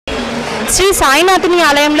శ్రీ సాయినాథుని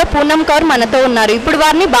ఆలయంలో పూనం కౌర్ మనతో ఉన్నారు. ఇప్పుడు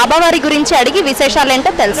వారిని బాబావారి గురించి అడిగి విశేషాలు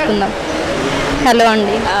ఏంటో తెలుసుకుందాం. హలో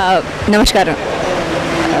అండి. నమస్కారం.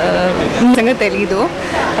 నిజంగా తెలీదు.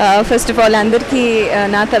 ఫస్ట్ ఆఫ్ ఆల్ అందరికీ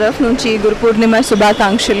నా తరఫు నుంచి గురు పూర్ణిమ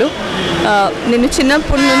శుభాకాంక్షలు. నేను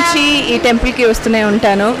చిన్నప్పటి నుంచి ఈ టెంపుల్కి వస్తూనే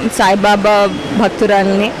ఉంటాను. సాయిబాబా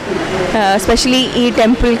భక్తురాలని. ఎస్పెషలీ ఈ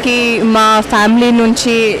టెంపుల్కి మా ఫ్యామిలీ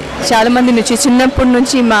నుంచి చాలామంది నుంచి చిన్నప్పటి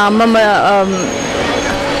నుంచి మా అమ్మమ్మ,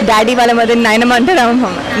 డాడీ వాళ్ళ మధ్య నాయనమ్మ అంటారు,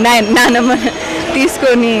 నానమ్మ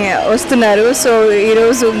తీసుకొని వస్తున్నారు. సో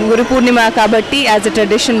ఈరోజు గురు పూర్ణిమ కాబట్టి యాజ్ అ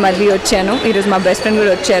ట్రెడిషన్ మళ్ళీ వచ్చాను. ఈరోజు మా బెస్ట్ ఫ్రెండ్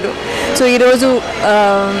కూడా వచ్చారు. సో ఈరోజు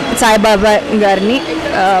సాయిబాబా గారిని,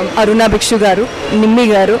 అరుణా భిక్షు గారు, నిమ్మి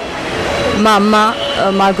గారు, మా అమ్మ,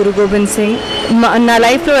 మా గురు గోవింద్ సింగ్, నా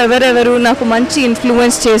లైఫ్లో ఎవరెవరు నాకు మంచి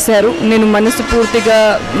ఇన్ఫ్లుయెన్స్ చేశారు, నేను మనస్ఫూర్తిగా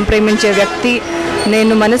ప్రేమించే వ్యక్తి,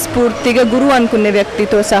 నేను మనస్ఫూర్తిగా గురువు అనుకునే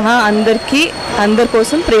వ్యక్తితో సహా అందరి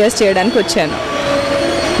కోసం ప్రేయర్స్ చేయడానికి వచ్చాను.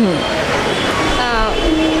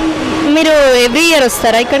 మీరు ఎవ్రీ ఇయర్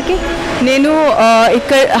వస్తారా ఇక్కడికి? నేను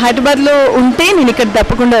ఇక్కడ హైదరాబాద్లో ఉంటే నేను ఇక్కడ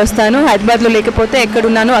తప్పకుండా వస్తాను. హైదరాబాద్లో లేకపోతే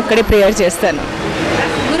ఎక్కడున్నానో అక్కడే ప్రేయర్ చేస్తాను.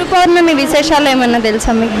 గురు పౌర్ణమి విశేషాలు ఏమన్నా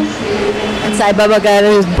తెలుసా మీకు? సాయిబాబా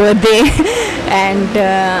గారి birthday and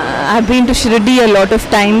I been to Shirdi a lot of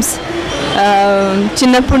times.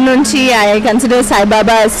 చిన్నప్పటి నుంచి I consider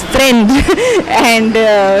Saibaba as friend and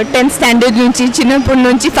 10th standard నుంచి చిన్నప్పటి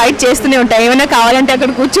నుంచి ఫైట్ చేస్తూనే ఉంటాను. ఏమైనా కావాలంటే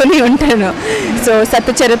అక్కడ కూర్చొని ఉంటాను. సో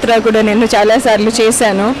సత్య చరిత్ర కూడా నేను చాలాసార్లు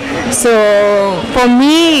చేశాను. So for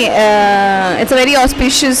me it's a very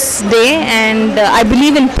auspicious day and I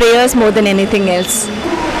believe in prayers more than anything else.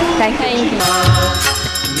 Thank you.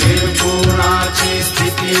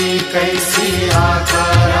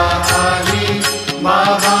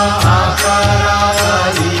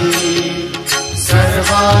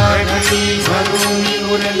 सर्वागति